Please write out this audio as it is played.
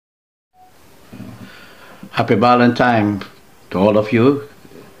Happy Valentine to all of you,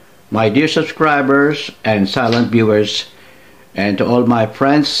 my dear subscribers and silent viewers, and to all my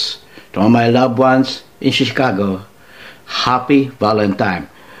friends, to all my loved ones in Chicago. Happy Valentine.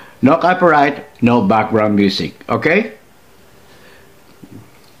 No copyright, no background music, okay?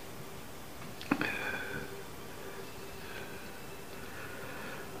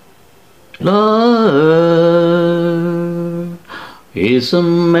 Love is a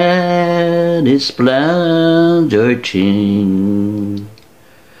many splendor thing.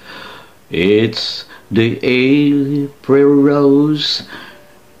 It's the April rose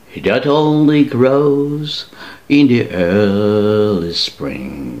that only grows in the early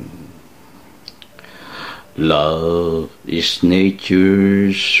spring. Love is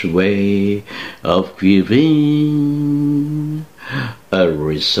nature's way of giving a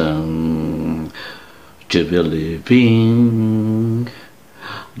reason to believe in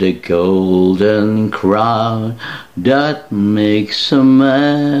the golden crown that makes a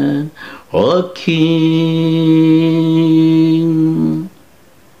man a king.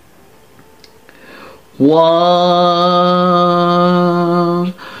 Once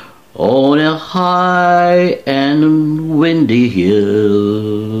on a high and windy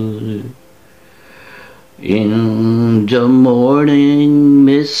hill, in the morning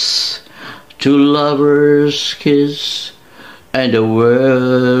mist, two lovers kiss, and the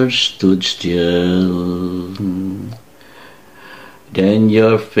world stood still. Then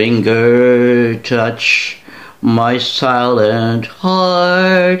your finger touched my silent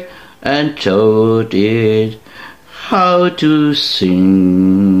heart and taught it how to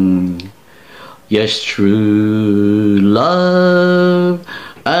sing. Yes, true love,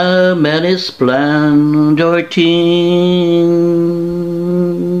 a many splendor thing.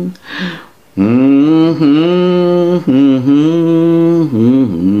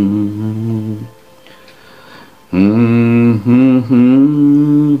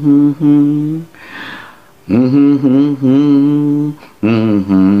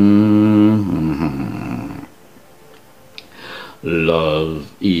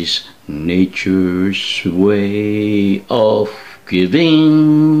 Love is nature's way of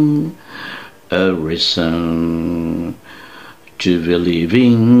giving a reason to believe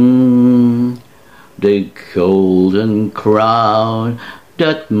in the golden crown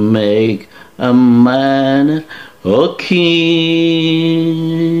that make a man a king.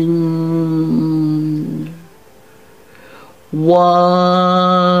 Once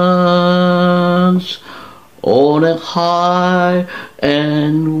on a high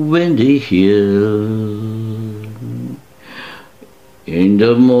and windy hill, in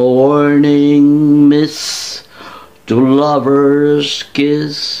the morning mist, two lovers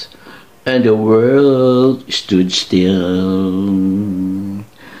kiss, and the world stood still.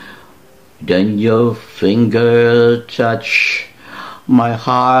 Then your finger touched my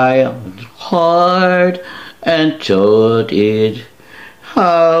heart and taught it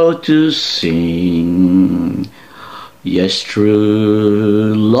how to sing. Yes,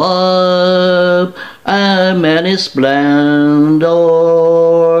 true love, a many splendor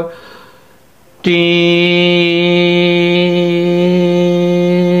thing.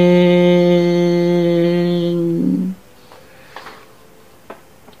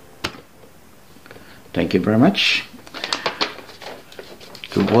 Thank you very much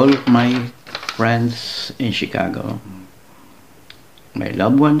to all of my friends in Chicago, my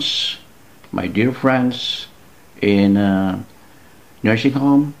loved ones, my dear friends in nursing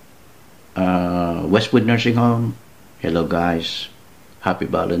home, Westwood Nursing Home. Hello guys, happy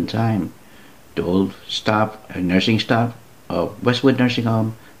Valentine to all staff and nursing staff of Westwood Nursing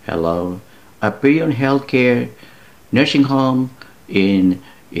Home. Hello, Aperion Healthcare Nursing Home in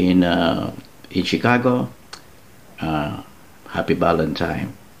Chicago. Happy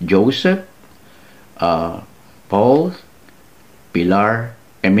Valentine. Joseph, Paul, Pilar,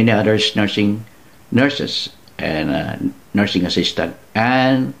 and many others nurses and nursing assistant,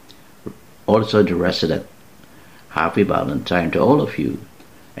 and also the resident. Happy Valentine to all of you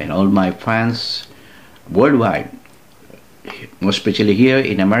and all my fans worldwide, most especially here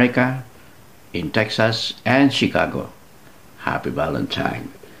in America, in Texas and Chicago. Happy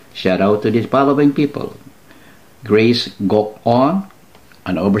Valentine. Shout out to these following people: Grace Gokon,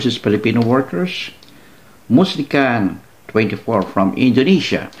 an overseas Filipino workers; Muslikan 24 from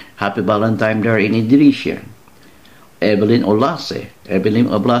Indonesia. Happy Valentine there in Indonesia. Evelyn Oblase,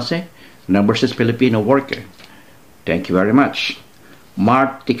 an overseas Filipino worker. Thank you very much.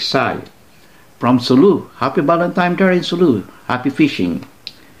 Mark Tiksay from Sulu. Happy Valentine there in Sulu. Happy fishing.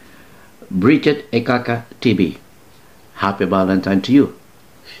 Bridget Ekaka TV. Happy Valentine to you.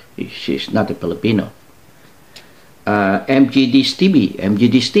 She's not a Filipino.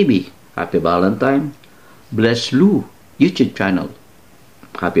 MGD Stevie, happy Valentine. Bless Lou, YouTube channel,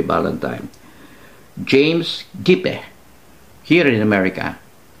 happy Valentine. James Gipe, here in America,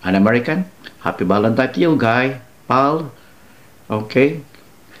 an American, happy Valentine to you, guy, pal, okay.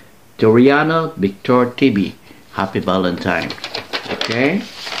 Toriano Victor TV, happy Valentine, okay.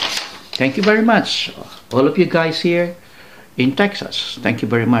 Thank you very much, all of you guys here in Texas. Thank you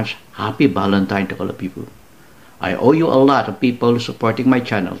very much. Happy Valentine to all of you. I owe you a lot of people supporting my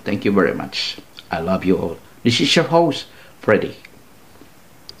channel. Thank you very much. I love you all. This is your host, Freddy.